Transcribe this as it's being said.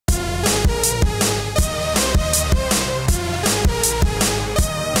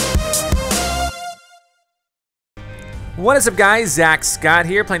What is up, guys? Zach Scott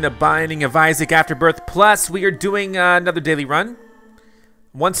here, playing the Binding of Isaac Afterbirth Plus. We are doing another daily run.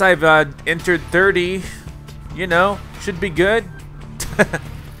 Once I've entered 30, you know, should be good.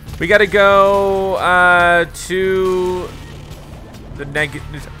 We gotta go to the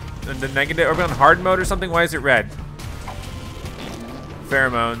negative. Are we on hard mode or something? Why is it red?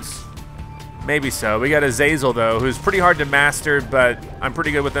 Pheromones. Maybe so. We got a Zazel though, who's pretty hard to master, but I'm pretty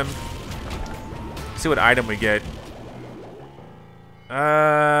good with him. See what item we get.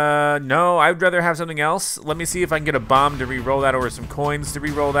 No, I'd rather have something else. Let me see if I can get a bomb to re-roll that or some coins to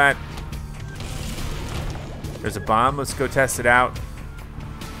re-roll that. There's a bomb. Let's go test it out.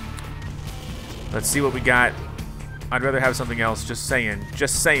 Let's see what we got. I'd rather have something else. Just saying.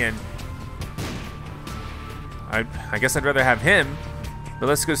 Just saying. I guess I'd rather have him. But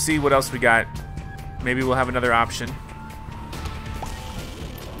let's go see what else we got. Maybe we'll have another option.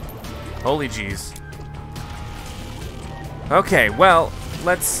 Holy jeez. Okay, well,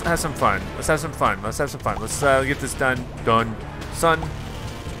 let's have some fun. Let's have some fun. Let's have some fun. Let's get this done. Done. Son.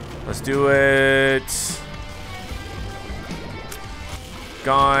 Let's do it.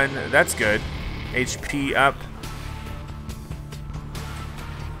 Gone. That's good. HP up.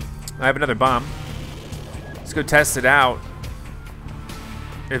 I have another bomb. Let's go test it out.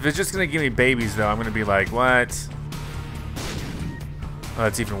 If it's just gonna give me babies though, I'm gonna be like, what? Oh,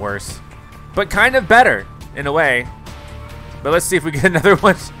 that's even worse. But kind of better, in a way. But let's see if we get another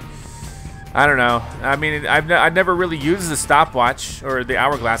one. I don't know. I mean, I've never really used the stopwatch, or the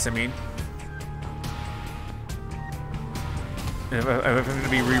hourglass, I mean. If I'm gonna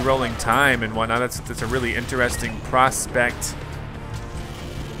be re-rolling time and whatnot, that's a really interesting prospect.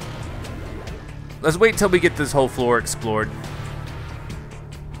 Let's wait until we get this whole floor explored.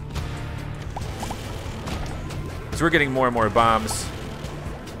 Because we're getting more and more bombs.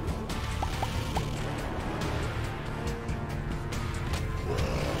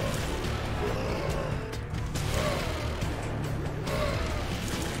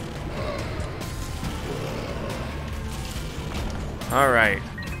 All right.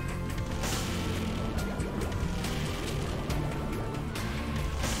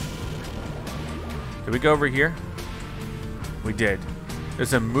 Did we go over here? We did.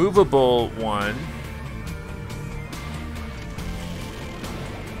 There's a movable one.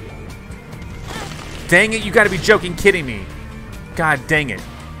 Dang it, you gotta be joking, kidding me. God dang it.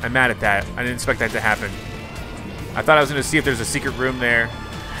 I'm mad at that. I didn't expect that to happen. I thought I was gonna see if there's a secret room there.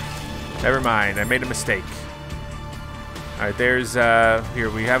 Never mind, I made a mistake. All right, there's, here,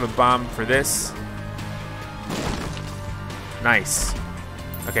 we have a bomb for this. Nice.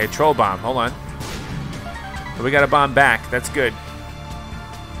 Okay, troll bomb, hold on. But we got a bomb back, that's good.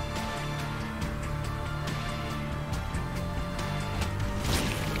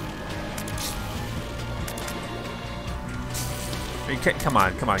 Come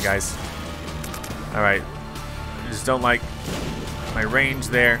on, guys. All right, I just don't like my range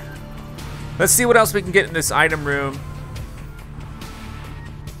there. Let's see what else we can get in this item room.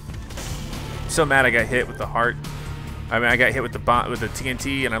 So mad I got hit with the heart. I mean, I got hit with the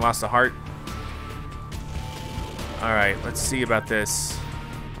TNT and I lost the heart. All right, let's see about this.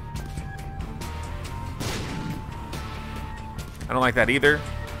 I don't like that either.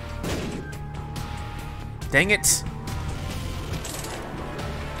 Dang it.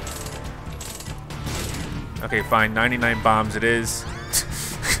 Okay, fine, 99 bombs it is.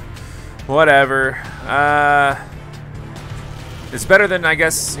 Whatever. It's better than, I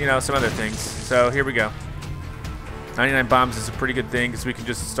guess, you know, some other things. So here we go. 99 bombs is a pretty good thing because we can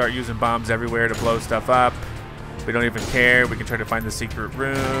just start using bombs everywhere to blow stuff up. We don't even care. We can try to find the secret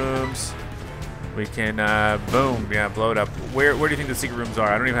rooms. We can, boom, yeah, blow it up. Where do you think the secret rooms are?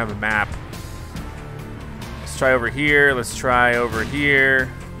 I don't even have a map. Let's try over here. Let's try over here.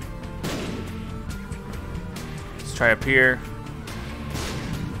 Let's try up here.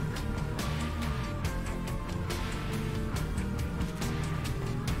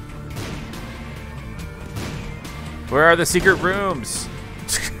 Where are the secret rooms?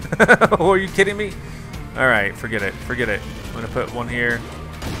 Oh, are you kidding me? All right, forget it. Forget it. I'm gonna put one here.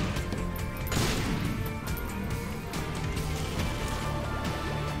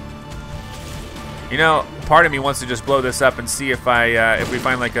 You know, part of me wants to just blow this up and see if we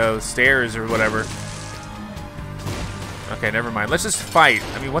find like a stairs or whatever. Okay, never mind. Let's just fight.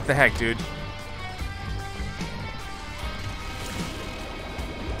 I mean, what the heck, dude?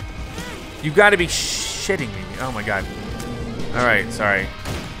 You gotta be shitting me. Oh my god. Alright, sorry.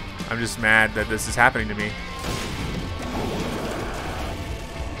 I'm just mad that this is happening to me.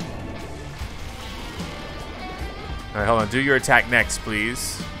 Alright, hold on. Do your attack next,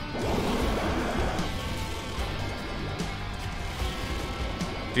 please.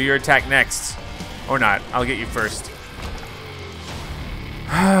 Do your attack next. Or not. I'll get you first.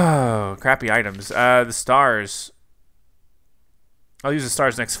 Oh, crappy items. The stars. I'll use the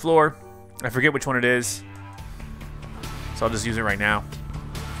stars next floor. I forget which one it is. So I'll just use it right now.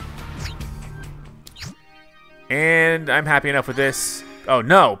 And I'm happy enough with this. Oh,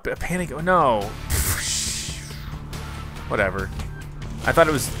 no. Panic. Oh, no. Whatever. I thought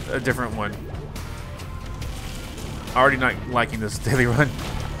it was a different one. Already not liking this daily run.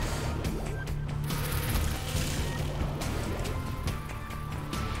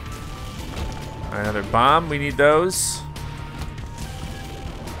 Another bomb. We need those.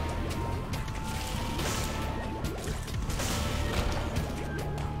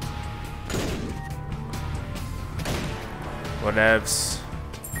 Whatevs.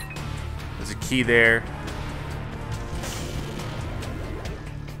 There's a key there.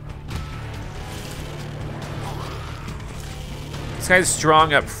 This guy's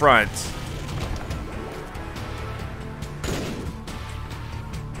strong up front.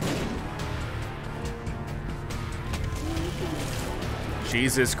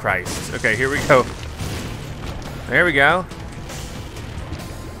 Jesus Christ. Okay, here we go. There we go.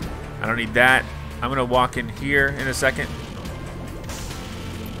 I don't need that. I'm gonna walk in here in a second.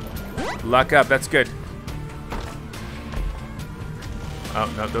 Luck up, that's good.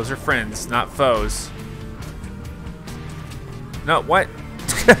 Oh, no, those are friends, not foes. No, what?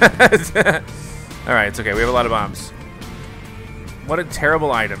 Alright, it's okay, we have a lot of bombs. What a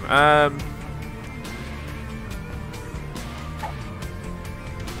terrible item.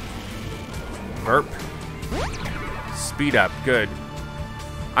 Burp. Speed up, good.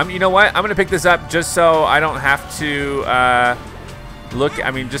 You know what? I'm gonna pick this up just so I don't have to look.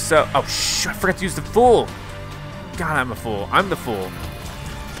 I mean, just so. Oh, shh! I forgot to use the fool. God, I'm a fool. I'm the fool.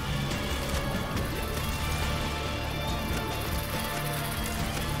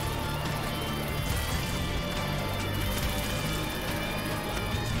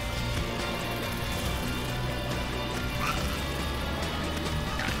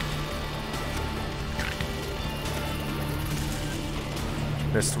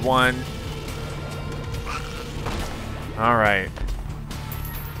 Missed one. All right.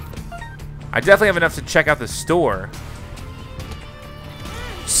 I definitely have enough to check out the store.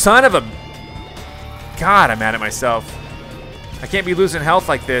 Son of a... God, I'm mad at myself. I can't be losing health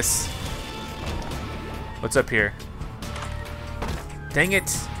like this. What's up here? Dang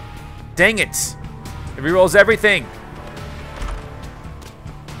it. Dang it. It rerolls everything.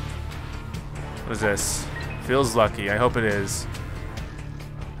 What is this? Feels lucky. I hope it is.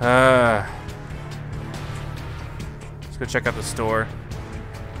 Let's go check out the store.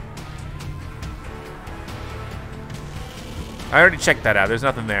 I already checked that out. There's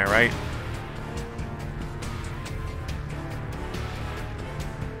nothing there, right?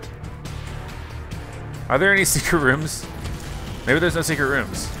 Are there any secret rooms? Maybe there's no secret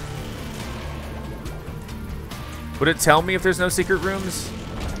rooms. Would it tell me if there's no secret rooms?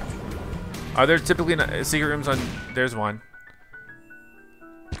 Are there typically secret rooms on... There's one.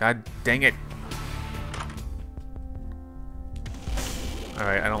 God dang it.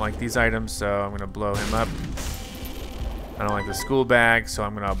 Alright, I don't like these items, so I'm gonna blow him up. I don't like the school bag, so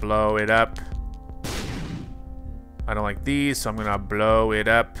I'm gonna blow it up. I don't like these, so I'm gonna blow it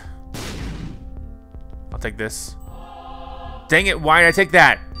up. I'll take this. Dang it, why did I take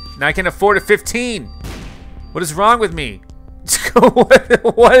that? Now I can afford a 15. What is wrong with me?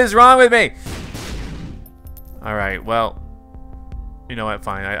 What is wrong with me? Alright, well. You know what,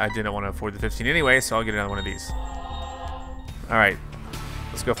 fine. I didn't want to afford the 15 anyway, so I'll get another one of these. Alright.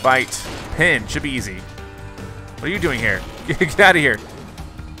 Let's go fight. Pin. Should be easy. What are you doing here? Get out of here.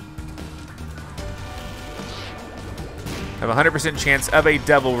 I have a 100% chance of a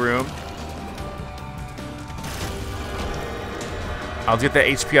devil room. I'll get the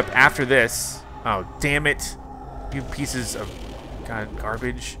HP up after this. Oh, damn it. You pieces of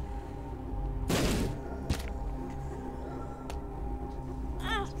garbage.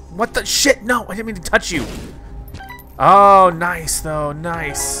 What the shit? No, I didn't mean to touch you. Oh, nice though,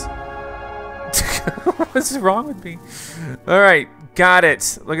 nice. What's wrong with me? All right, got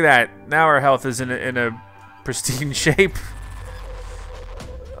it. Look at that. Now our health is in a pristine shape.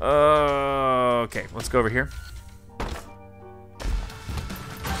 Okay, let's go over here.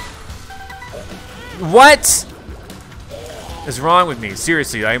 What is wrong with me?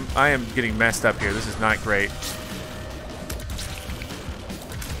 Seriously, I am getting messed up here. This is not great.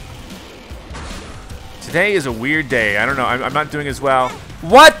 Today is a weird day. I don't know. I'm not doing as well.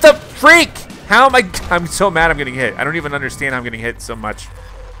 What the freak? How am I? I'm so mad I'm getting hit. I don't even understand how I'm getting hit so much.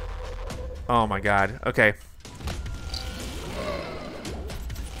 Oh my god. Okay.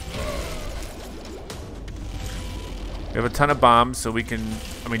 We have a ton of bombs, so we can...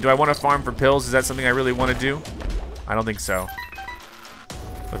 I mean, do I want to farm for pills? Is that something I really want to do? I don't think so.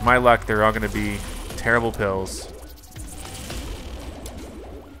 With my luck, they're all going to be terrible pills.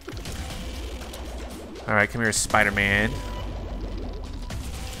 Alright, come here, Spider-Man.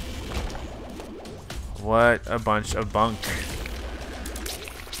 What a bunch of bunk.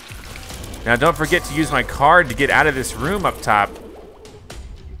 Now, don't forget to use my card to get out of this room up top.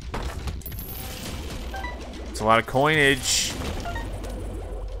 It's a lot of coinage.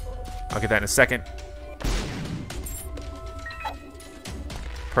 I'll get that in a second.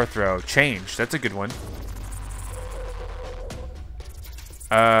 Per throw. Change. That's a good one.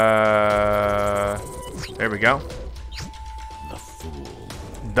 There we go. The fool.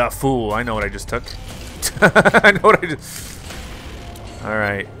 The fool. I know what I just took. I know what I just...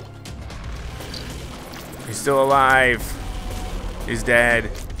 Alright. He's still alive. He's dead.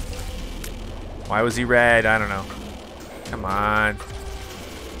 Why was he red? I don't know. Come on.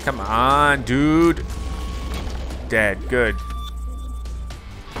 Come on, dude. Dead. Good.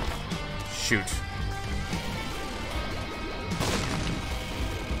 Shoot.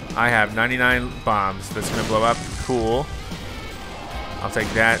 I have 99 bombs. That's gonna blow up. Cool. I'll take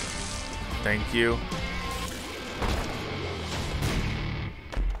that. Thank you.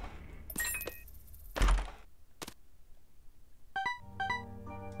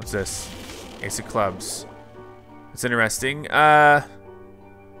 What's this? Ace of clubs. It's interesting.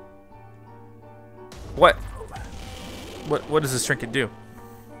 What does this trinket do?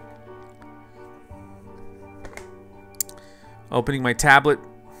 Opening my tablet.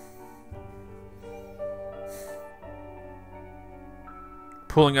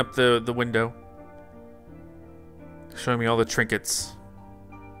 Pulling up the window. Showing me all the trinkets.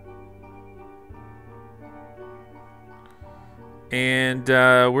 And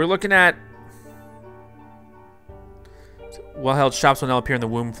we're looking at well-held shops will now appear in the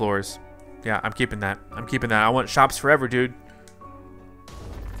womb floors. Yeah, I'm keeping that. I'm keeping that. I want shops forever, dude.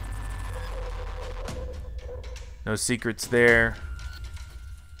 No secrets there.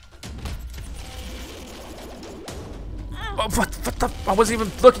 Oh, what the? I wasn't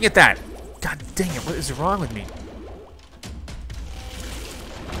even looking at that. God dang it! What is wrong with me?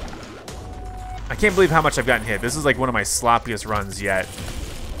 I can't believe how much I've gotten hit. This is like one of my sloppiest runs yet.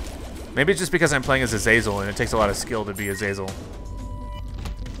 Maybe it's just because I'm playing as Azazel and it takes a lot of skill to be Azazel.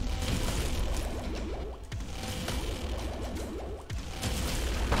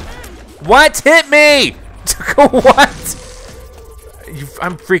 What hit me? What?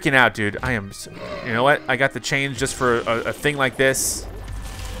 I'm freaking out, dude. I am. You know what? I got the change just for a thing like this.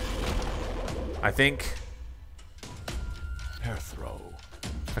 I think. Hair throw.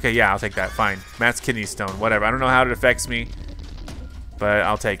 Okay, yeah, I'll take that. Fine. Matt's kidney stone. Whatever. I don't know how it affects me, but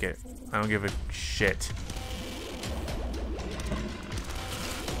I'll take it. I don't give a shit.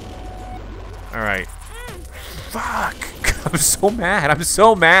 All right. Fuck. I'm so mad. I'm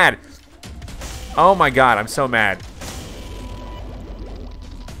so mad. Oh my god, I'm so mad.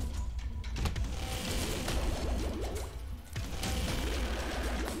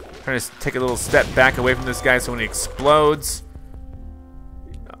 Trying to take a little step back away from this guy so when he explodes,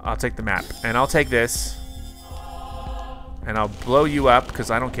 I'll take the map. And I'll take this. And I'll blow you up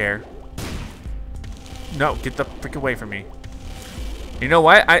because I don't care. No, get the frick away from me. You know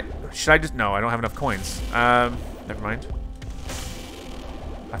what? Should I just... No, I don't have enough coins. Never mind.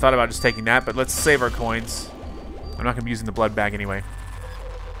 I thought about just taking that, but let's save our coins. I'm not going to be using the blood bag anyway.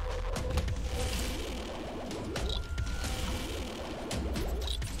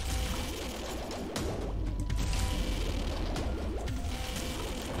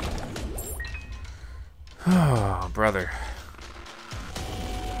 Oh, brother.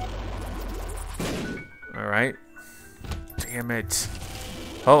 Alright. Damn it.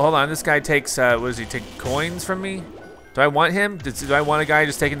 Oh, hold on. This guy takes, what does he take? Coins from me? Do I want him? Do I want a guy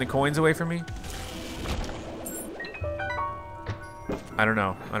just taking the coins away from me? I don't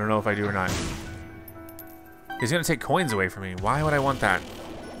know. I don't know if I do or not. He's gonna take coins away from me. Why would I want that?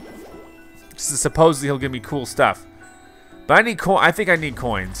 Supposedly he'll give me cool stuff. But I need I think I need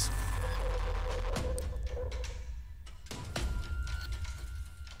coins.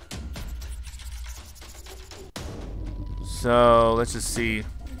 So let's just see.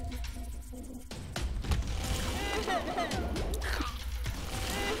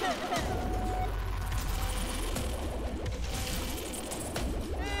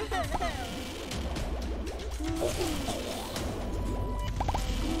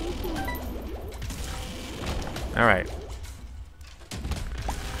 All right.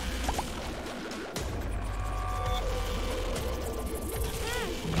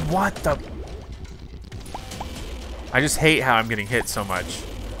 What the? I just hate how I'm getting hit so much.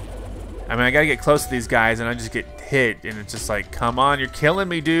 I mean, I gotta get close to these guys and I just get hit and it's just like, come on, you're killing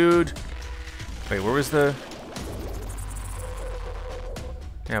me, dude. Wait, where was the...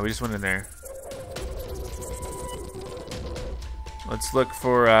 Yeah, we just went in there. Let's look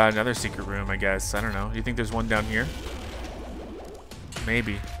for another secret room, I guess. I don't know. Do you think there's one down here?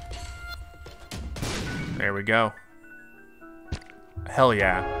 Maybe. There we go. Hell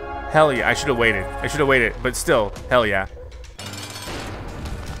yeah. Hell yeah. I should have waited. I should have waited, but still, hell yeah.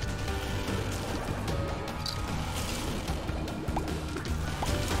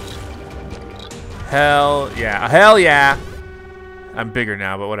 Hell yeah. Hell yeah. I'm bigger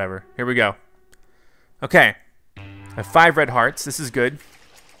now, but whatever. Here we go. Okay. I have 5 red hearts. This is good.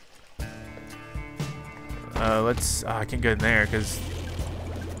 Let's... Oh, I can't get in there because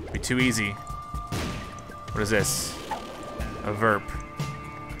it'd be too easy. What is this? A verp.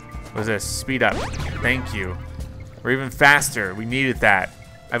 What is this? Speed up. Thank you. We're even faster. We needed that.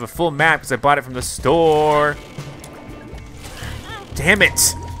 I have a full map because I bought it from the store. Damn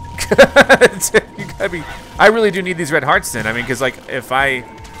it. You gotta be... I really do need these red hearts then. I mean, because like if I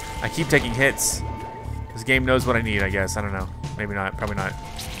keep taking hits, this game knows what I need, I guess. I don't know. Maybe not. Probably not.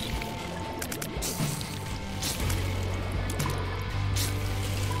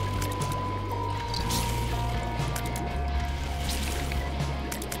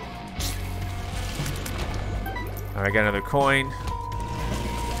 All right, I got another coin.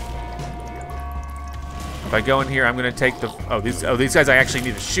 If I go in here, I'm gonna take the... Oh, these guys I actually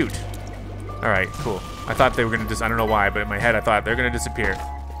need to shoot. All right, cool. I thought they were gonna I don't know why, but in my head I thought they're gonna disappear.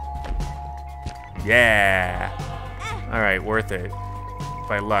 Yeah. All right, worth it.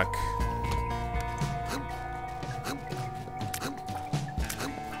 By luck.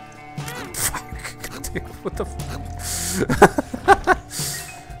 Fuck. Dude, what the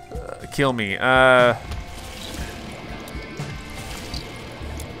f... Kill me. All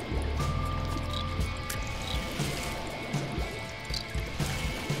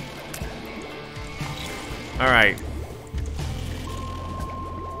right.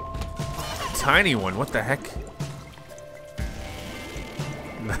 Tiny one. What the heck?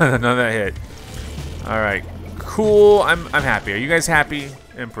 None of that hit. All right. Cool. I'm happy. Are you guys happy,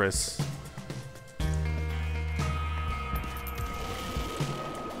 Empress?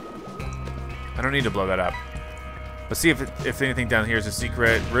 I don't need to blow that up. Let's see if anything down here is a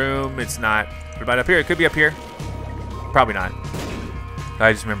secret room. It's not. What about up here? It could be up here. Probably not.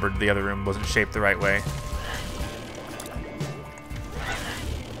 I just remembered the other room wasn't shaped the right way.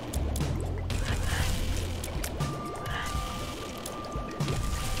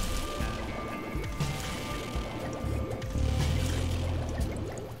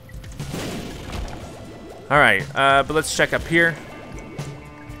 All right, but let's check up here.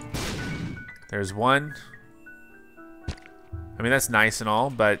 There's one. I mean, that's nice and all,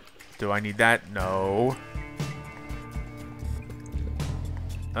 but do I need that? No.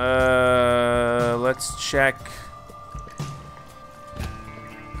 Let's check.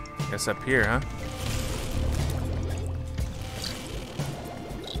 Guess up here, huh?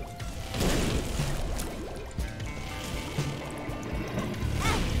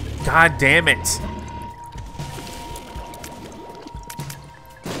 God damn it.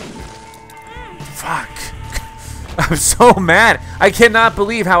 Fuck. I'm so mad. I cannot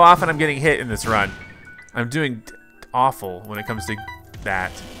believe how often I'm getting hit in this run. I'm doing awful when it comes to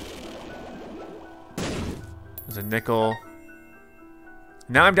that. There's a nickel.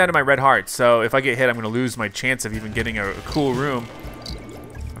 Now I'm down to my red heart, so if I get hit, I'm going to lose my chance of even getting a cool room.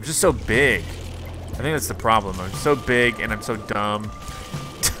 I'm just so big. I think that's the problem. I'm so big and I'm so dumb.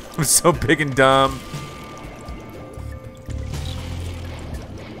 I'm so big and dumb.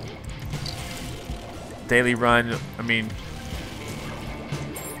 Daily run, I mean,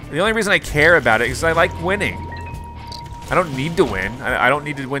 the only reason I care about it is I like winning. I don't need to win. I don't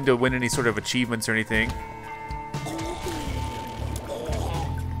need to win any sort of achievements or anything.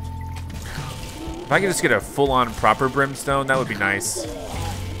 If I could just get a full-on proper brimstone, that would be nice.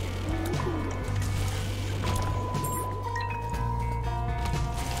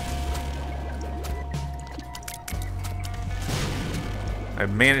 I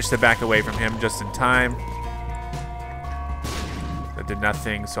managed to back away from him just in time. That did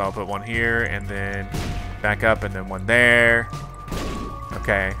nothing, so I'll put one here and then back up and then one there.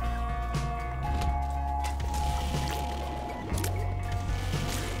 Okay.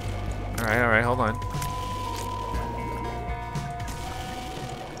 All right, hold on.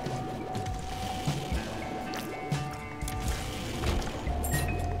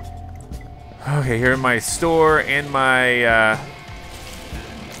 Okay, here in my store and my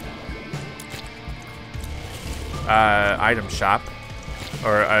item shop.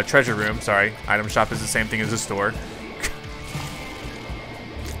 Or a treasure room, sorry. Item shop is the same thing as a store.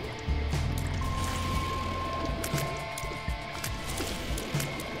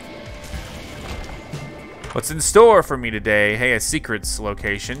 What's in store for me today? Hey, a secrets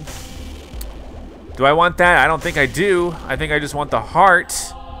location. Do I want that? I don't think I do. I think I just want the heart.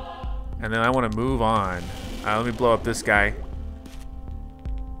 And then I want to move on. Let me blow up this guy.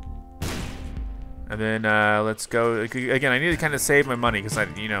 And then let's go. Again, I need to kind of save my money because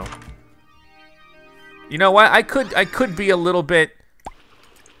you know what? I could be a little bit.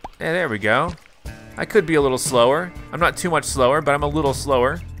 Yeah, there we go. I could be a little slower. I'm not too much slower, but I'm a little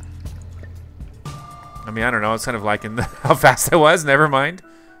slower. I mean, I don't know. It's kind of liking how fast I was. Never mind.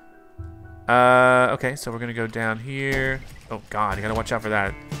 Okay, so we're gonna go down here. Oh God, you gotta watch out for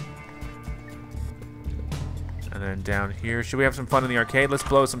that. And then down here. Should we have some fun in the arcade? Let's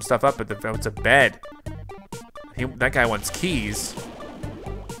blow some stuff up at the. Oh, it's a bed. That guy wants keys.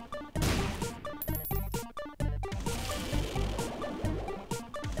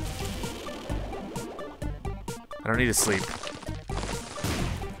 I don't need to sleep.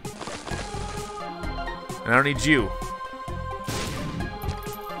 And I don't need you.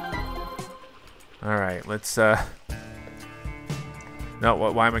 Alright, let's, No,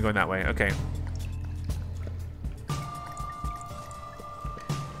 why am I going that way? Okay.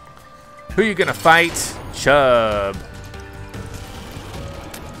 Who are you gonna fight? Chub.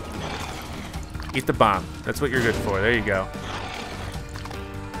 Eat the bomb. That's what you're good for. There you go.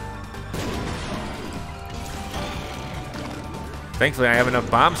 Thankfully, I have enough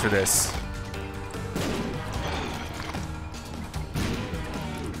bombs for this.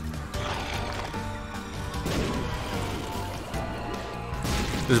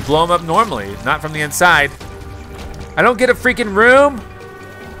 Just blow them up normally, not from the inside. I don't get a freaking room.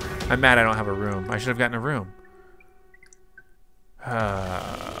 I'm mad I don't have a room. I should have gotten a room.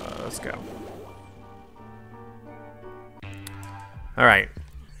 Let's go. All right.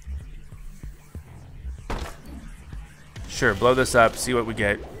 Sure, blow this up, see what we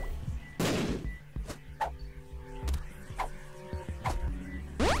get.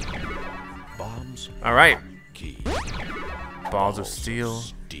 Bombs. All right. Key. Balls of steel.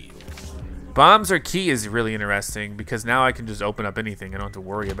 Bombs are key is really interesting because now I can just open up anything. I don't have to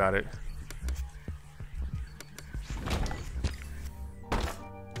worry about it.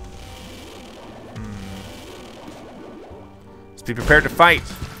 Let's be prepared to fight.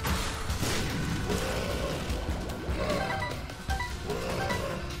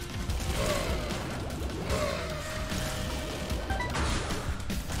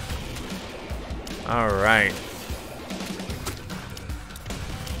 All right.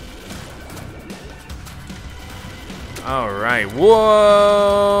 All right.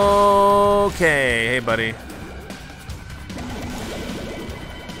 Whoa. Okay. Hey, buddy.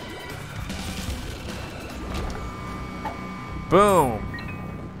 Boom.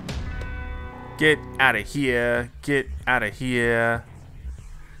 Get out of here. Get out of here.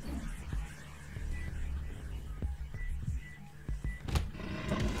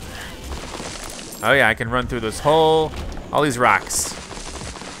 Oh yeah, I can run through this hole. All these rocks.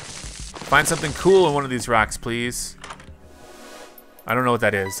 Find something cool in one of these rocks, please. I don't know what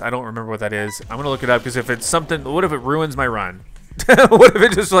that is. I don't remember what that is. I'm gonna look it up because if it's something, what if it ruins my run? What if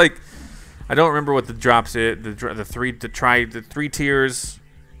it just like, I don't remember what the drops it. The three tiers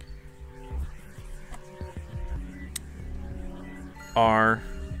are.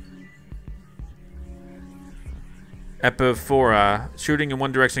 Epiphora. Shooting in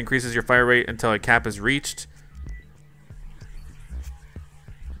one direction increases your fire rate until a cap is reached.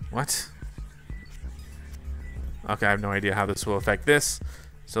 What? Okay, I have no idea how this will affect this.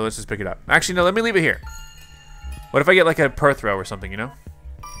 So let's just pick it up. Actually, no, let me leave it here. What if I get like a perth row or something, you know?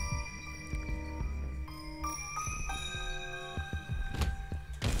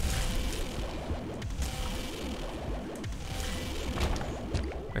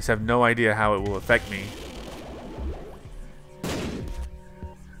 I just have no idea how it will affect me.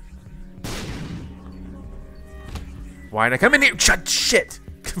 Why'd I come in here? Shit!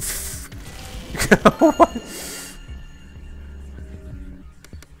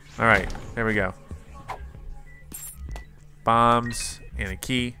 Alright, there we go. Bombs and a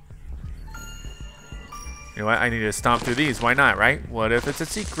key. You know what? I need to stomp through these. Why not, right? What if it's a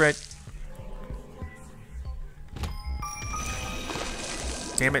secret?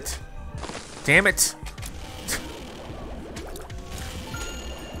 Damn it. Damn it!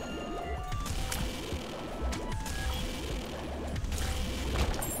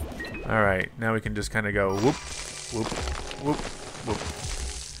 Alright, now we can just kind of go whoop, whoop, whoop, whoop.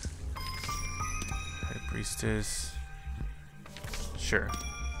 High Priest Hostess. Sure.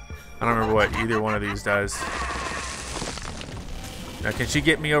 I don't remember what either one of these does. Now, can she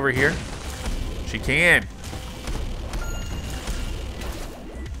get me over here? She can.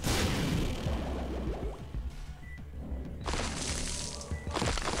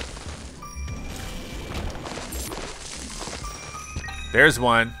 There's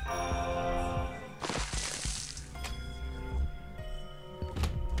one.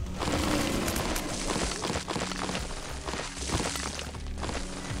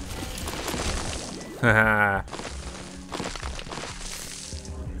 Haha.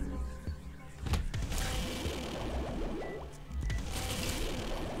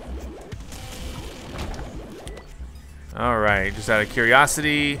 All right, just out of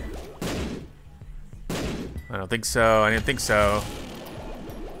curiosity. I don't think so. I didn't think so.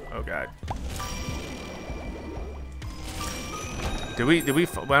 Oh God. Did we?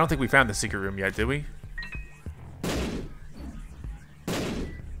 Well, I don't think we found the secret room yet, did we?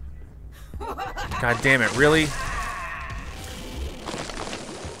 God damn it! Really?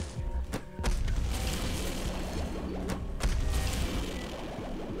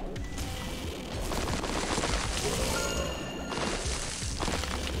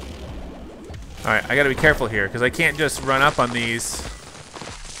 All right, I gotta be careful here because I can't just run up on these.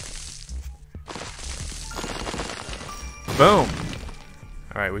 Boom.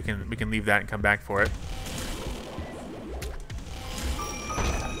 All right, we can leave that and come back for it.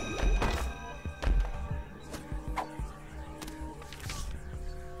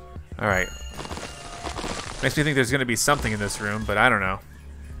 All right. Makes me think there's gonna be something in this room, but I don't know.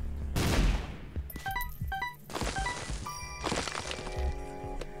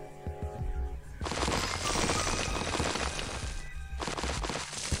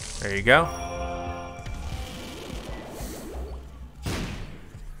 There you go.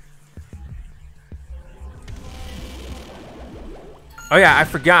 Oh yeah, I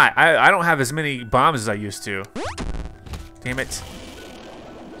forgot. I don't have as many bombs as I used to. Damn it.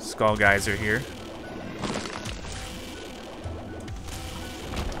 Skull guys are here.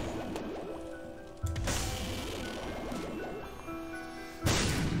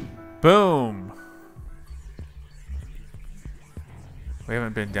 Boom. We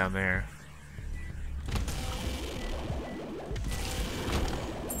haven't been down there.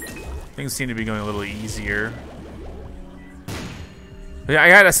 Things seem to be going a little easier. But I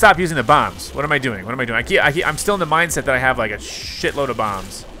gotta stop using the bombs. What am I doing? What am I doing? I'm still in the mindset that I have like a shitload of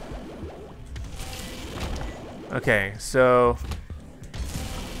bombs. Okay, so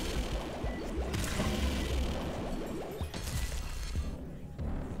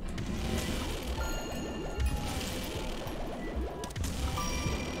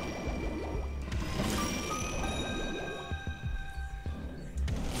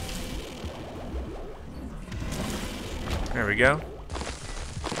there we go.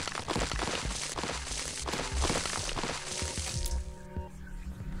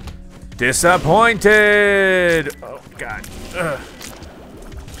 Disappointed! Oh, God. Ugh.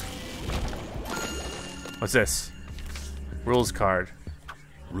 What's this? Rules card.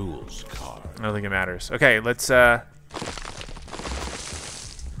 Rules card. I don't think it matters. Okay, let's, I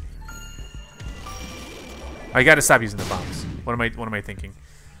gotta stop using the bombs. What am I thinking?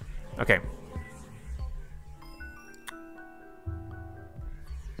 Okay.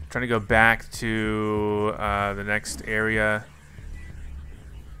 Trying to go back to the next area.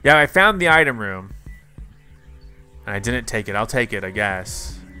 Yeah, I found the item room. And I didn't take it. I'll take it, I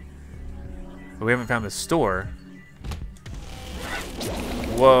guess. But we haven't found the store.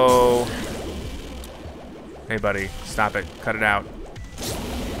 Whoa. Hey, buddy. Stop it. Cut it out.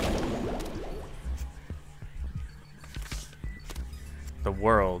 The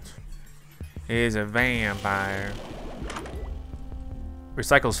world is a vampire.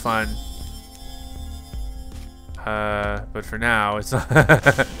 Recycle's fun. But for now, it's not.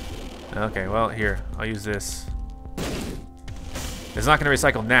 Okay, well, here. I'll use this. It's not going to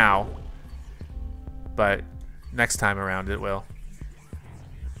recycle now. But next time around, it will.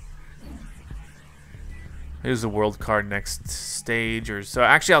 Here's the world card next stage. Or so.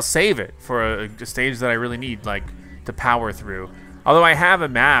 Actually, I'll save it for a stage that I really need, like, to power through. Although I have a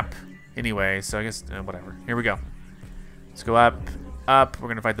map anyway, so I guess, whatever. Here we go. Let's go up. Up. We're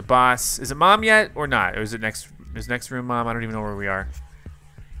gonna fight the boss. Is it Mom yet or not? Or is it next? Is next room Mom? I don't even know where we are.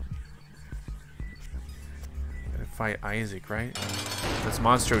 Gotta fight Isaac, right? That's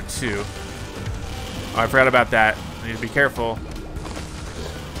Monstro 2. Oh, I forgot about that. I need to be careful.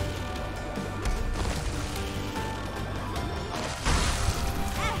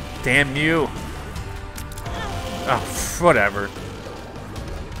 Damn you! Oh, whatever.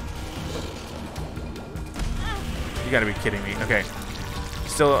 You gotta be kidding me. Okay.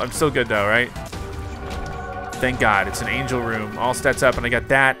 I'm still good though, right? Thank God. It's an angel room. All stats up, and I got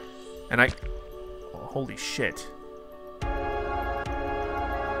that. And oh, holy shit.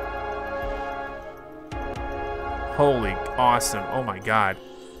 Holy awesome. Oh my God.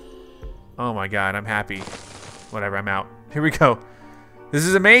 Oh my God, I'm happy. Whatever, I'm out. Here we go. This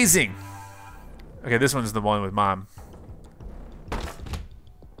is amazing. Okay, this one's the one with Mom.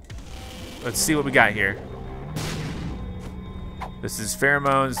 Let's see what we got here. This is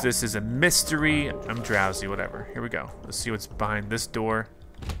pheromones. This is a mystery. I'm drowsy, whatever. Here we go. Let's see what's behind this door.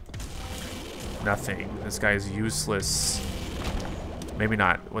 Nothing. This guy is useless. Maybe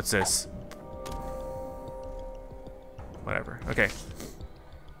not. What's this? Whatever. Okay.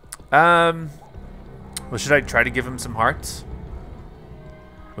 Well, should I try to give him some hearts?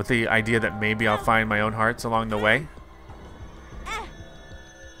 With the idea that maybe I'll find my own hearts along the way?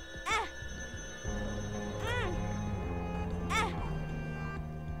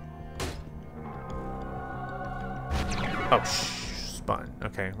 Oh, spun.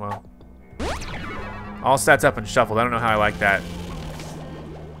 Okay, well. All stats up and shuffled. I don't know how I like that.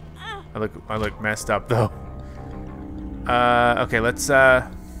 I look messed up though. Okay, let's I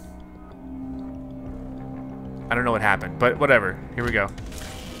don't know what happened, but whatever. Here we go.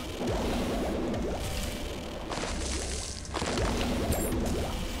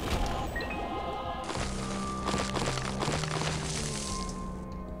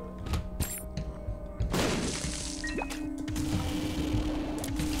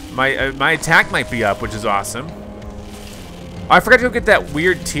 My attack might be up, which is awesome. Oh, I forgot to go get that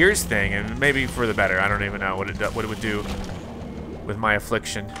weird tears thing, and maybe for the better. I don't even know what it would do with my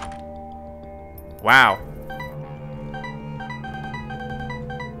affliction. Wow.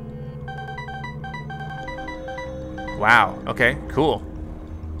 Wow. Okay, cool.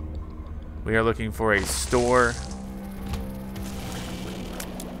 We are looking for a store.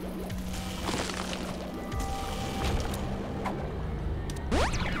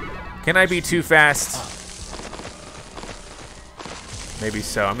 Can I be too fast? Maybe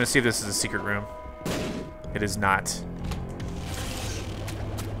so. I'm gonna see if this is a secret room. It is not.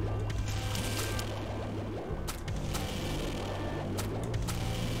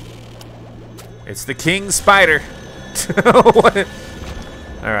 It's the king spider. What?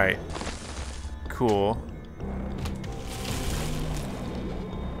 All right. Cool.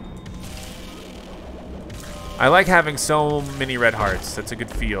 I like having so many red hearts. That's a good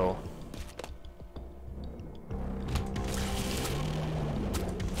feel.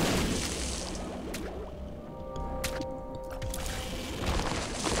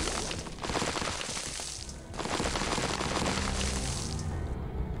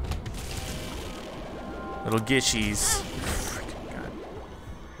 Little gishies. God.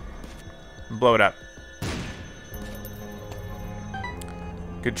 Blow it up.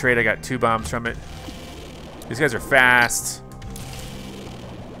 Good trade. I got 2 bombs from it. These guys are fast.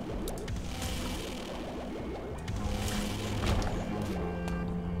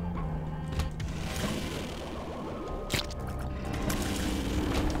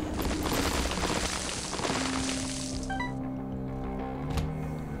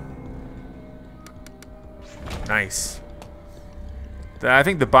 Nice. I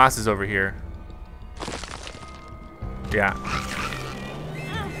think the boss is over here. Yeah.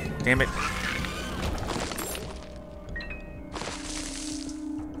 Damn it.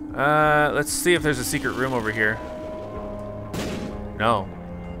 Let's see if there's a secret room over here. No.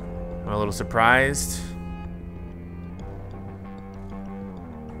 I'm a little surprised.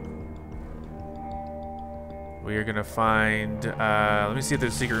 We are gonna find, let me see if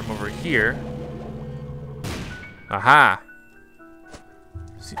there's a secret room over here. Aha!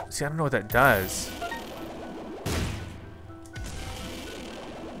 See, I don't know what that does.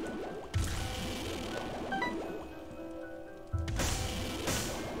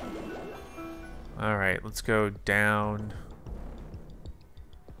 All right, let's go down.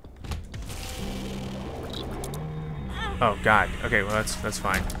 Oh God. Okay, well that's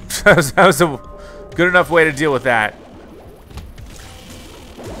fine. That was a good enough way to deal with that.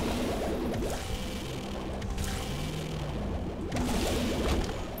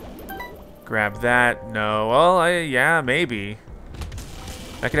 Grab that. No. Well, yeah, maybe.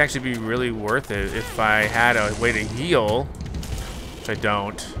 That could actually be really worth it if I had a way to heal, which I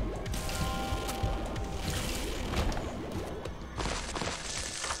don't.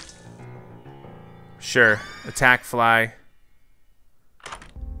 Sure. Attack fly.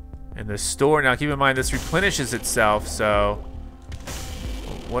 And the store. Now, keep in mind, this replenishes itself, so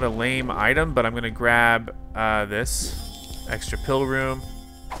what a lame item, but I'm going to grab this extra pill room.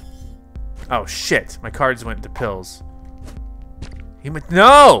 Oh shit! My cards went to pills.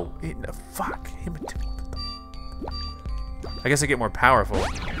 No! Fuck. I guess I get more powerful.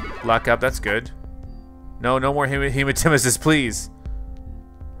 Lock up. That's good. No, no more hematimesis, please.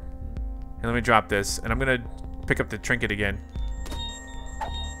 And let me drop this, and I'm gonna pick up the trinket again.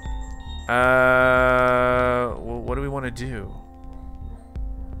 Well, what do we want to do?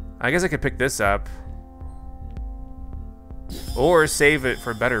 I guess I could pick this up. Or save it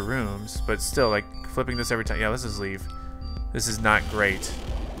for better rooms, but still, like, flipping this every time. Yeah, let's just leave. This is not great.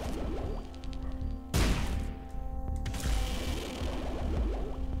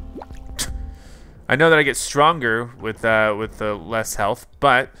 I know that I get stronger with the less health,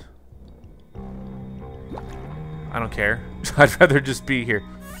 but I don't care. I'd rather just be here.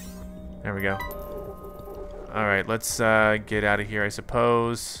 There we go. Alright, let's get out of here, I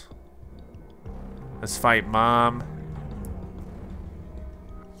suppose. Let's fight Mom.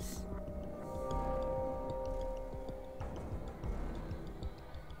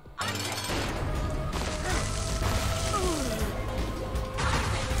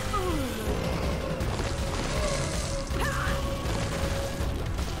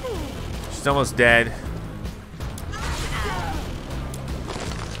 She's almost dead.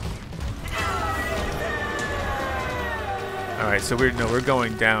 Alright, so we're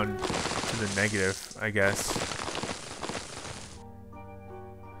going down to the negative, I guess.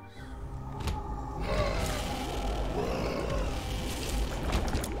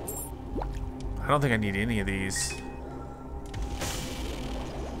 I don't think I need any of these.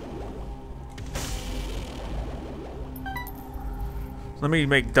 Let me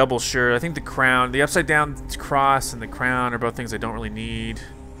make double sure. I think the crown, the upside down cross and the crown are both things I don't really need.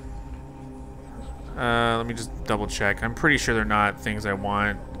 Let me just double check. I'm pretty sure they're not things I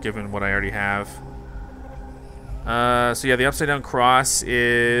want, given what I already have. So yeah, the upside down cross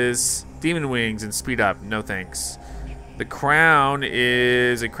is demon wings and speed up. No thanks. The crown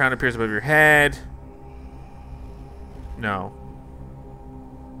is a crown appears above your head. No.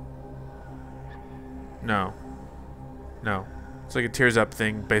 No. No. It's like a tears up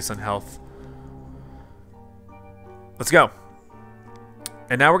thing based on health. Let's go.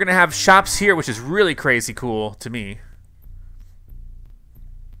 And now we're gonna have shops here, which is really crazy cool to me.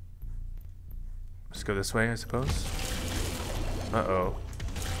 Let's go this way, I suppose. Uh-oh.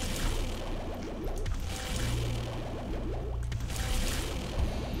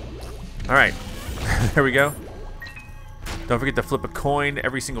 Alright. There we go. Don't forget to flip a coin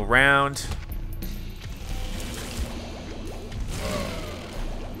every single round.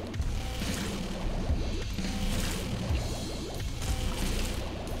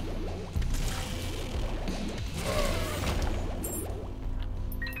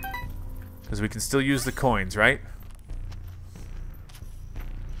 Because we can still use the coins, right?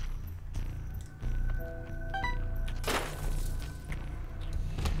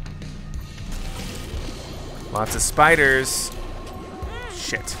 Lots of spiders.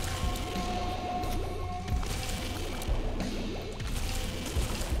 Shit.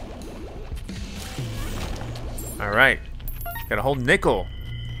 Alright. Got a whole nickel.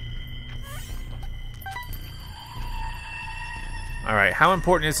 Alright, how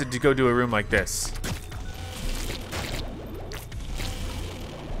important is it to go to a room like this?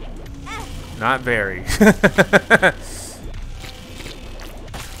 Not very.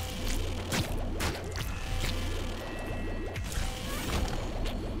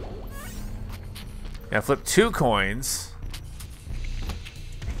 Yeah, flip 2 coins.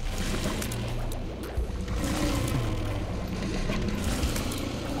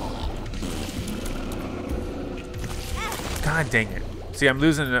 God dang it. See, I'm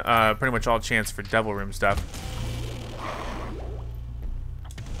losing pretty much all chance for devil room stuff.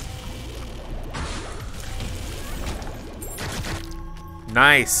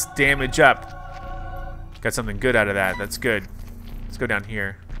 Nice. Damage up. Got something good out of that. That's good. Let's go down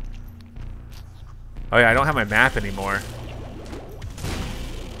here. Oh yeah, I don't have my map anymore.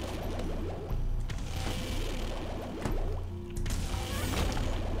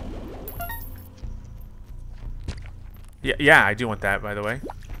 Yeah, I do want that, by the way.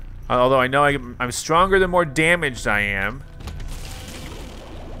 Although I know I'm stronger the more damaged I am.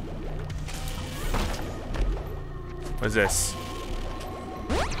 What's this?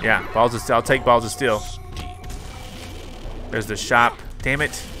 Yeah, balls of steel. I'll take balls of steel. There's the shop. Damn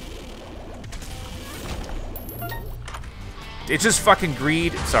it. It's just fucking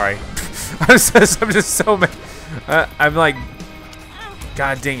greed. Sorry. I'm just so mad. I'm like,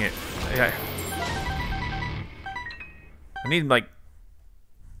 God dang it. I need, like,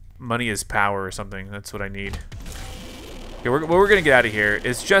 money is power or something. That's what I need. Okay, we're gonna get out of here.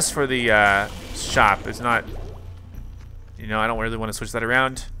 It's just for the shop. It's not. You know, I don't really want to switch that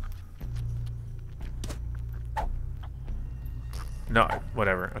around. No,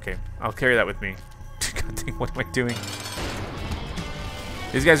 whatever. Okay, I'll carry that with me. God dang, what am I doing?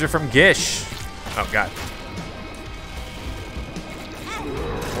 These guys are from Gish. Oh God.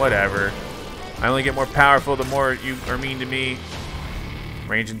 Whatever. I only get more powerful the more you are mean to me.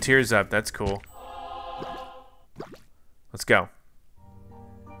 Ranging tears up. That's cool. Let's go.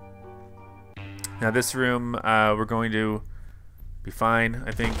 Now this room, we're going to be fine,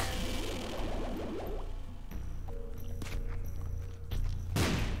 I think.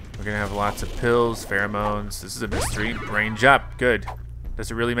 We're gonna have lots of pills, pheromones. This is a mystery. Range up, good. Does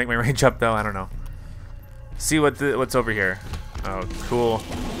it really make my range up though? I don't know. See what's over here. Oh, cool.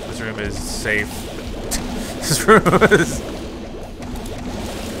 This room is safe. This room is.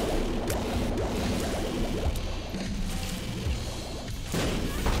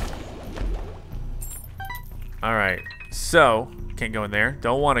 All right. So can't go in there.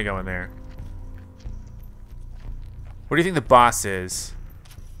 Don't want to go in there. What do you think the boss is?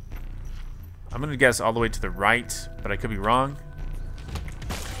 I'm gonna guess all the way to the right, but I could be wrong.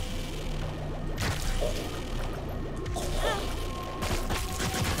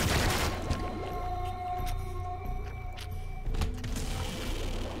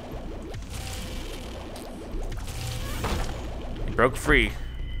 He broke free.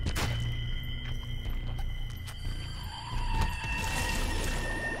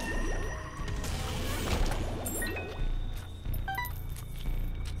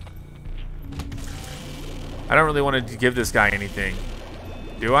 I don't really want to give this guy anything.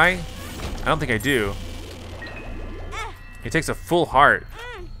 Do I? I don't think I do. He takes a full heart.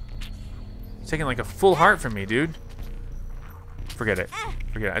 He's taking like a full heart from me, dude. Forget it.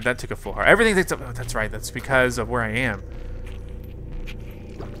 Forget it. That took a full heart. Everything takes a... Oh, that's right. That's because of where I am.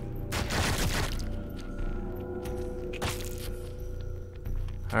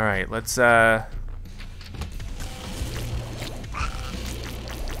 Alright, let's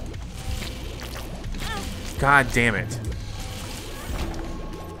God damn it.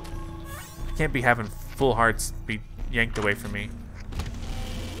 I can't be having full hearts be yanked away from me.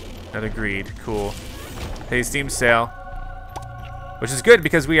 Another greed. Cool. Hey, Steam sale. Which is good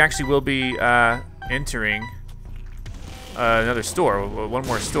because we actually will be entering another store. One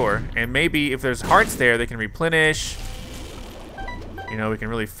more store. And maybe if there's hearts there, they can replenish. You know, we can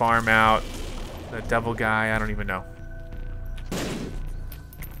really farm out the devil guy. I don't even know.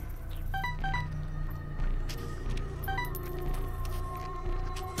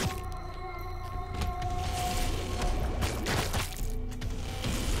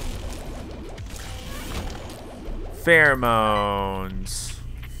 Pheromones.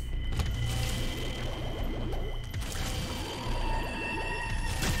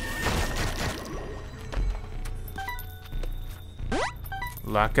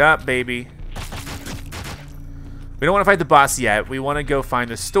 Lock up, baby. We don't want to fight the boss yet. We want to go find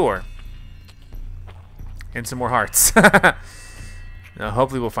the store. And some more hearts. Now,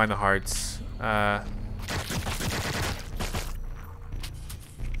 hopefully we'll find the hearts. Let's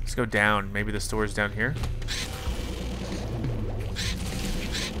go down. Maybe the store's down here.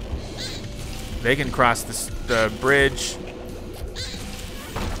 They can cross the bridge.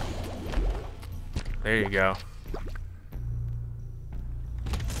 There you go.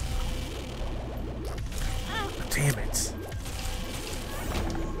 Damn it.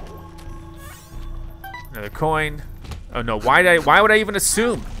 Another coin. Oh no, why would I even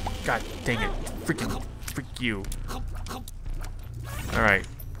assume? God dang it. Freak you. Alright.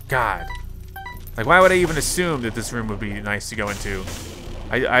 God. Like, why would I even assume that this room would be nice to go into?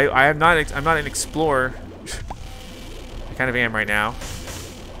 I'm not an explorer. I kind of am right now.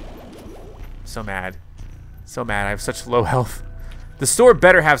 So mad. So mad. I have such low health. The store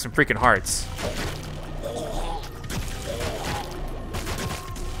better have some freaking hearts.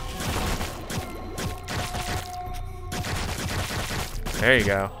 There you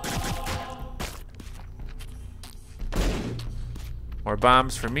go. More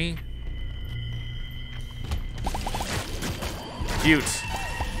bombs for me. Cute.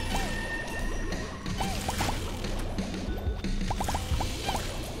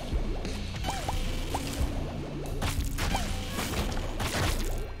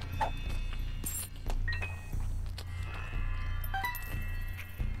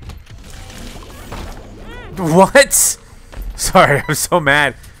 What? Sorry, I'm so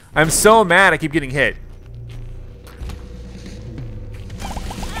mad. I'm so mad I keep getting hit.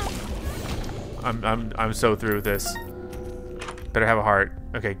 I'm so through with this. Better have a heart.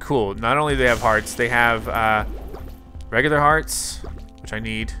 Okay, cool. Not only do they have hearts, they have Regular hearts, which I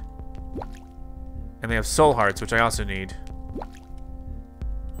need. And they have soul hearts, which I also need.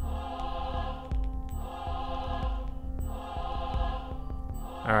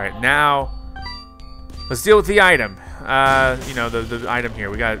 Alright, now let's deal with the item. You know, the item here.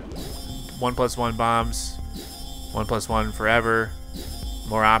 We got 1+1 bombs, 1+1 forever,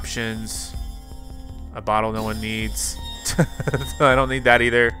 more options, a bottle no one needs. I don't need that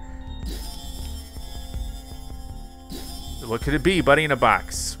either. What could it be? Buddy in a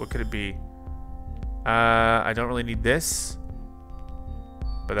box. What could it be? I don't really need this.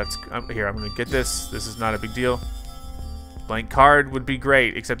 But that's... here, I'm going to get this. This is not a big deal. Blank card would be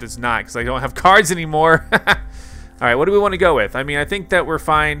great, except it's not, because I don't have cards anymore. Alright, what do we want to go with? I mean, I think that we're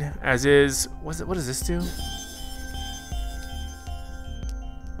fine as is. What does this do?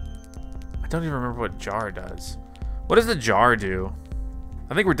 I don't even remember what jar does. What does the jar do?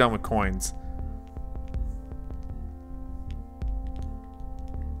 I think we're done with coins.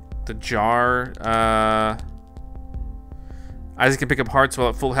 The jar, Isaac can pick up hearts while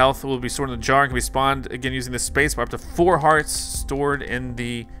at full health. Will be stored in the jar and can be spawned again using this space bar. Up to 4 hearts stored in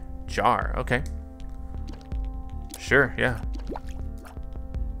the jar. Okay. Sure, yeah.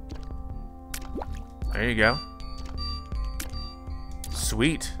 There you go.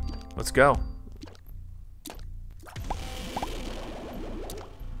 Sweet. Let's go.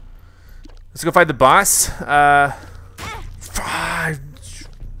 Let's go fight the boss.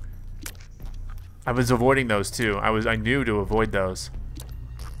 I was avoiding those too. I knew to avoid those.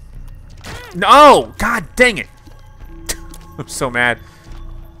 No! God dang it! I'm so mad.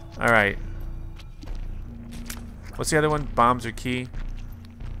 Alright. What's the other one? Bombs are key.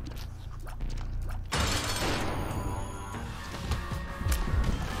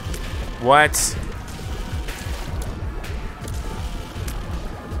 What?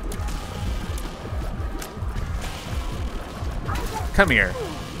 Come here.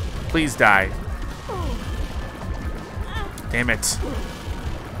 Please die. Damn it.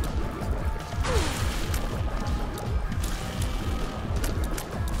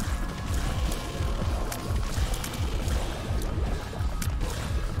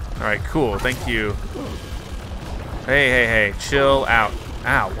 Alright, cool. Thank you. Hey. Chill out.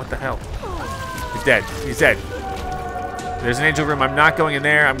 Ow, what the hell? He's dead. He's dead. There's an angel room. I'm not going in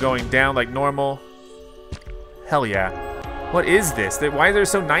there. I'm going down like normal. Hell yeah. What is this? Why are they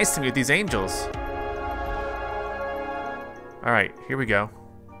so nice to me with these angels? Alright, here we go.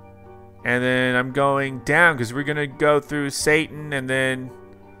 And then I'm going down because we're going to go through Satan and then...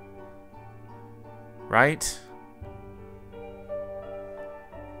 Right?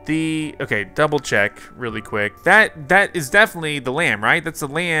 Okay, double check really quick. That is definitely the lamb, right? That's the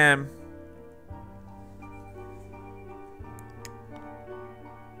lamb.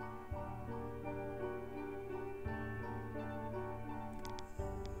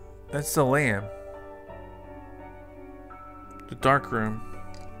 That's the lamb. The dark room.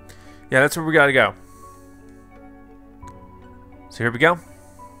 Yeah, that's where we gotta go. So here we go.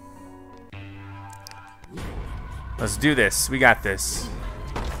 Let's do this. We got this.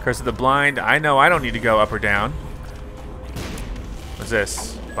 Curse of the Blind. I know I don't need to go up or down. What's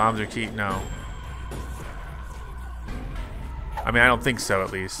this? Bombs are key? No. I mean, I don't think so,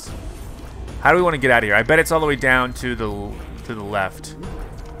 at least. How do we want to get out of here? I bet it's all the way down to the left.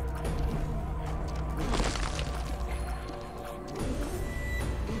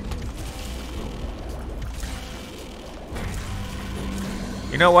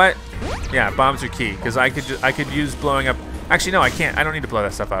 You know what? Yeah, bombs are key because I could use blowing up. Actually, no, I can't. I don't need to blow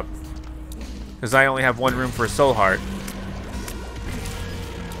that stuff up because I only have one room for a soul heart.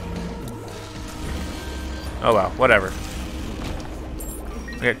 Oh well, whatever.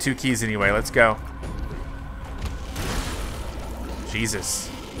 We got 2 keys anyway. Let's go. Jesus.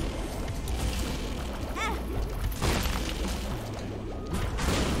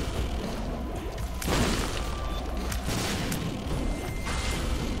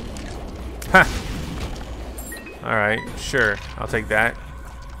 Huh. Alright, sure. I'll take that.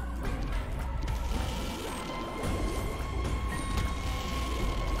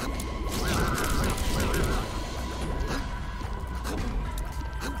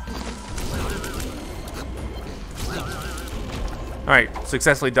 Alright,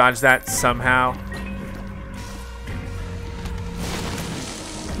 successfully dodged that somehow.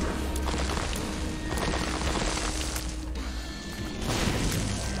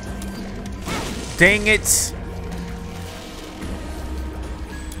 Dang it!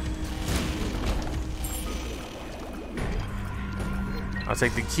 I'll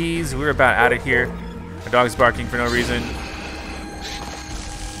take the keys. We're about out of here. My dog's barking for no reason.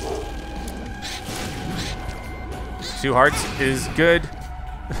 2 hearts is good,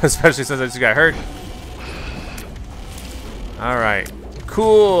 especially since I just got hurt. All right,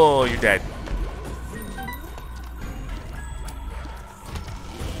 cool. You're dead.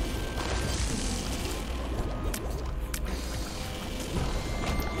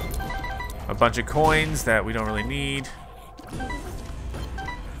 A bunch of coins that we don't really need.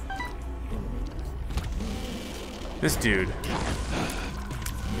 This dude.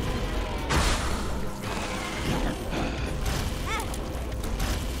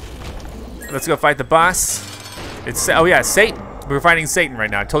 Let's go fight the boss. It's, oh yeah, Satan. We're fighting Satan right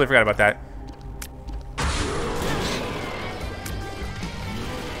now. I totally forgot about that.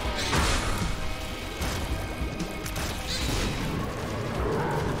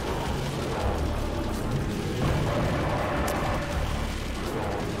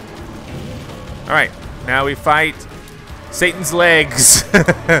 All right, now we fight Satan's legs.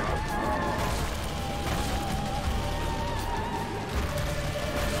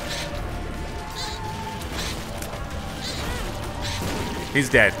 He's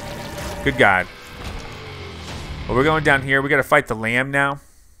dead. Good God. Well, we're going down here. We got to fight the lamb now,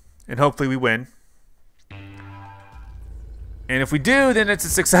 and hopefully we win. And if we do, then it's a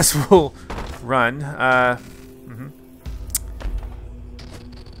successful run. All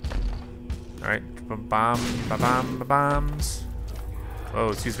right, bombs. Oh,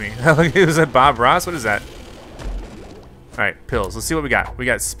 excuse me. Was that Bob Ross? What is that? All right, pills. Let's see what we got. We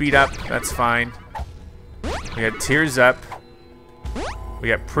got speed up. That's fine. We got tears up. We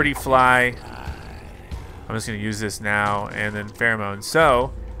got pretty fly. I'm just gonna use this now, and then pheromone.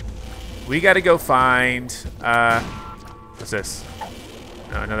 So we got to go find. What's this?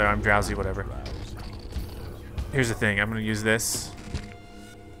 No, another I'm drowsy. Whatever. Here's the thing. I'm gonna use this.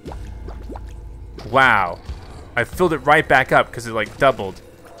 Wow, I filled it right back up because it like doubled.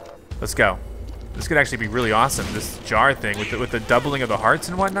 Let's go. This could actually be really awesome. This jar thing with the doubling of the hearts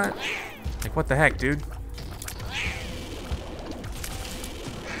and whatnot. Like what the heck, dude?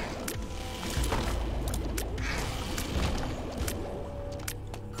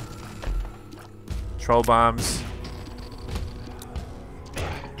 Troll bombs.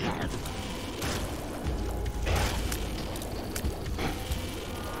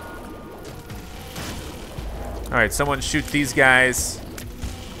 All right, someone shoot these guys.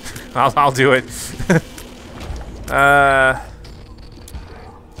 I'll do it.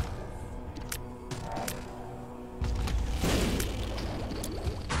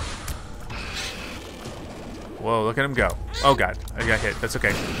 Whoa, look at him go. Oh God, I got hit. That's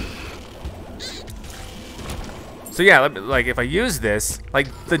okay. So yeah, like if I use this, like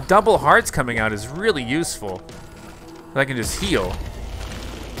the double hearts coming out is really useful. I can just heal.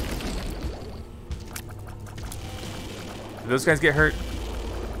 Did those guys get hurt?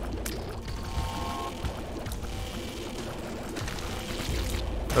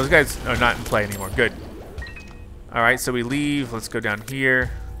 Those guys are not in play anymore. Good. All right, so we leave. Let's go down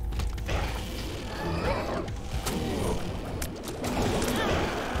here.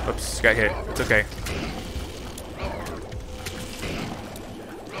 Oops, got hit. It's okay.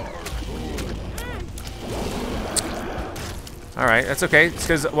 All right, that's okay. It's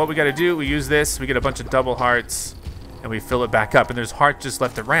because what we got to do, we use this, we get a bunch of double hearts, and we fill it back up, and there's heart just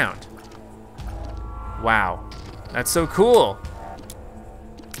left around. Wow, that's so cool.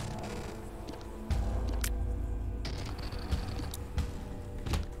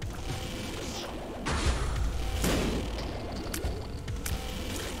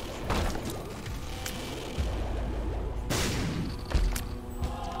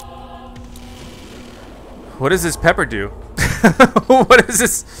 What does this pepper do? What is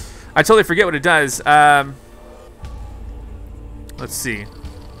this? I totally forget what it does. Let's see.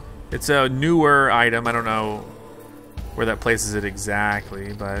 It's a newer item. I don't know where that places it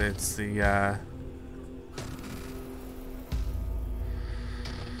exactly, but it's the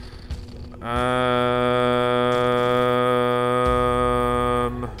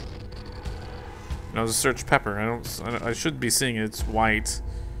no, it's a search pepper. I should be seeing it. It's white.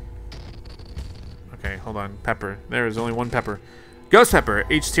 Okay, hold on. Pepper. There is only one pepper. Ghost pepper.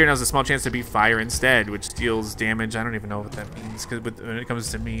 Each tier now has a small chance to be fire instead, which deals damage. I don't even know what that means because when it comes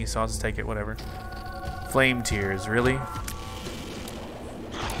to me, so I'll just take it. Whatever. Flame tears. Really?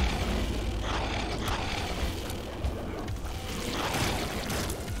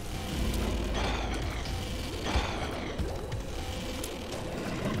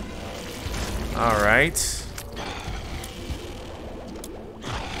 All right.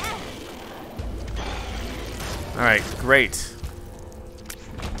 All right, great.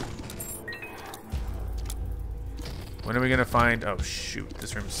 When are we gonna find? Oh shoot,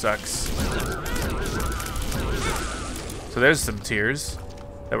 this room sucks. So there's some tears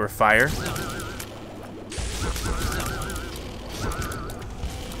that were fire.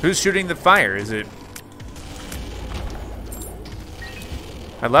 Who's shooting the fire? Is it...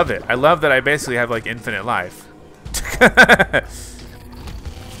 I love it. I love that I basically have like infinite life.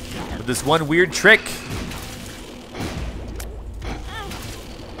 With this one weird trick.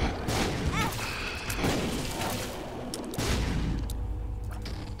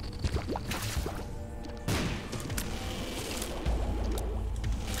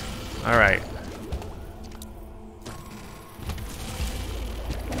 All right.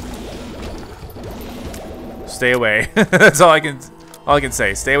 Stay away. That's all I can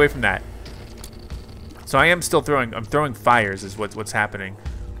say. Stay away from that. So I am still throwing. I'm throwing fires. Is what's happening.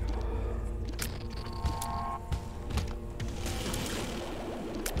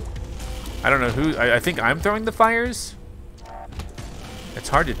 I don't know who. I think I'm throwing the fires. It's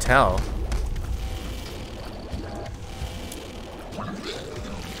hard to tell.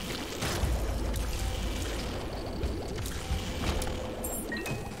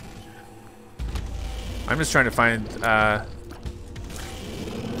 I'm just trying to find,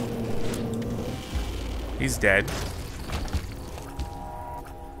 he's dead.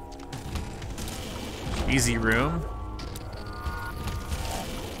 Easy room.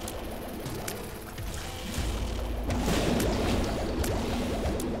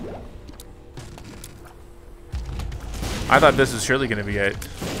 I thought this was surely gonna be it.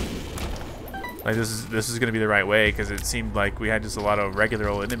 Like this is gonna be the right way, because it seemed like we had just a lot of regular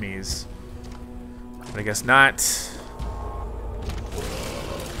old enemies. But I guess not.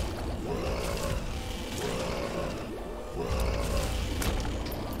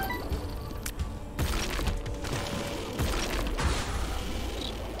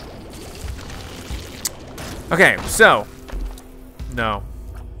 Okay, so no.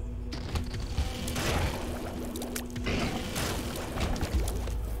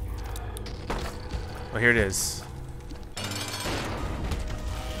 Well, here it is.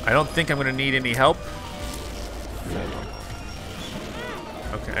 I don't think I'm gonna need any help.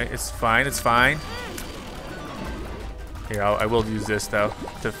 Okay, it's fine, it's fine. Here, I will use this though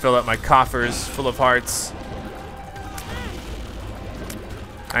to fill up my coffers full of hearts.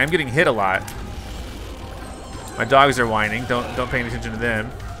 I am getting hit a lot. My dogs are whining. Don't pay any attention to them.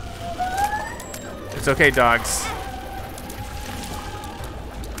 It's okay, dogs.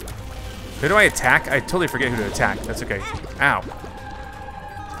 Who do I attack? I totally forget who to attack. That's okay. Ow.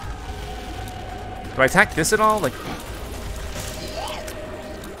 Do I attack this at all? Like,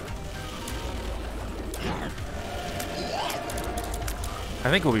 I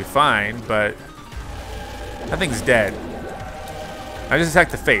think we'll be fine, but that thing's dead. I just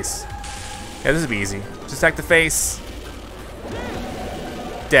attacked the face. Yeah, this will be easy. Just attack the face.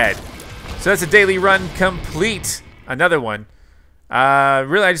 Dead. So that's a daily run complete. Another one.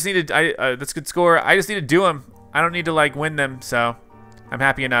 Really, I just needed. That's a good score. I just need to do them. I don't need to like win them, so I'm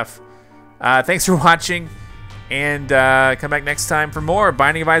happy enough. Thanks for watching, and come back next time for more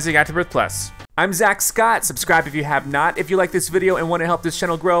Binding of Isaac Afterbirth Plus. I'm Zack Scott. Subscribe if you have not. If you like this video and want to help this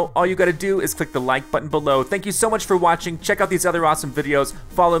channel grow, all you gotta do is click the like button below. Thank you so much for watching. Check out these other awesome videos.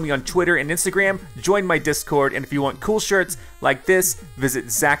 Follow me on Twitter and Instagram. Join my Discord, and if you want cool shirts like this, visit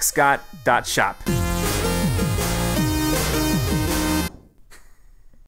ZackScott.shop.